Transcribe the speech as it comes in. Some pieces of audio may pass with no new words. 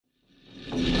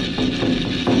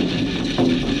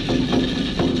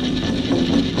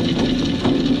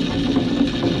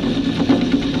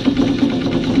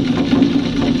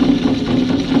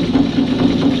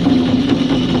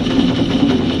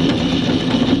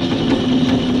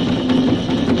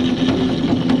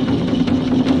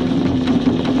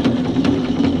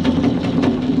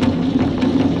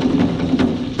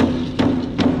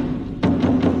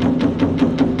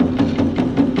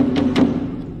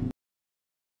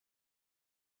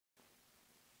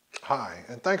Hi,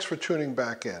 and thanks for tuning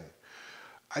back in.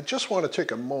 I just want to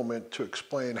take a moment to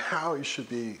explain how you should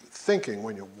be thinking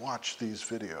when you watch these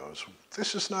videos.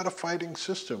 This is not a fighting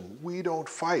system. We don't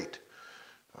fight.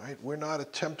 Right? We're not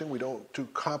attempting, we don't do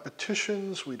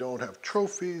competitions, we don't have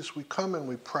trophies. We come and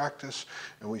we practice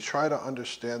and we try to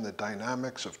understand the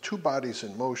dynamics of two bodies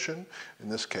in motion, in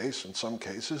this case, in some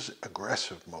cases,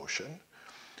 aggressive motion,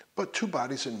 but two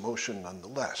bodies in motion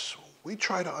nonetheless. We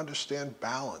try to understand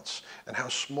balance and how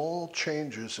small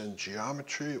changes in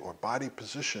geometry or body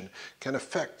position can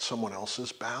affect someone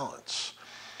else's balance.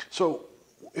 So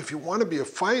if you want to be a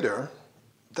fighter,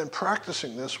 then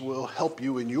practicing this will help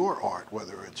you in your art,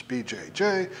 whether it's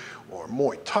BJJ or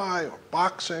Muay Thai or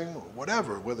boxing or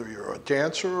whatever, whether you're a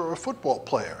dancer or a football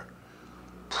player.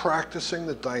 Practicing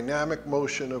the dynamic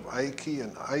motion of Aiki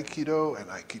and Aikido and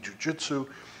Aikijujutsu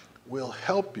will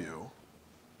help you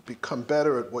become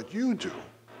better at what you do.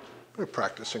 We're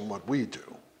practicing what we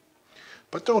do.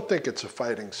 But don't think it's a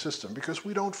fighting system, because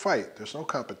we don't fight. There's no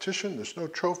competition, there's no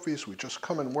trophies. We just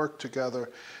come and work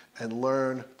together and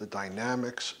learn the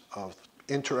dynamics of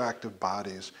interactive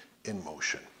bodies in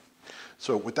motion.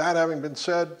 So with that having been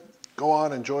said, go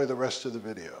on, enjoy the rest of the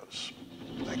videos.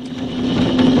 Thank you.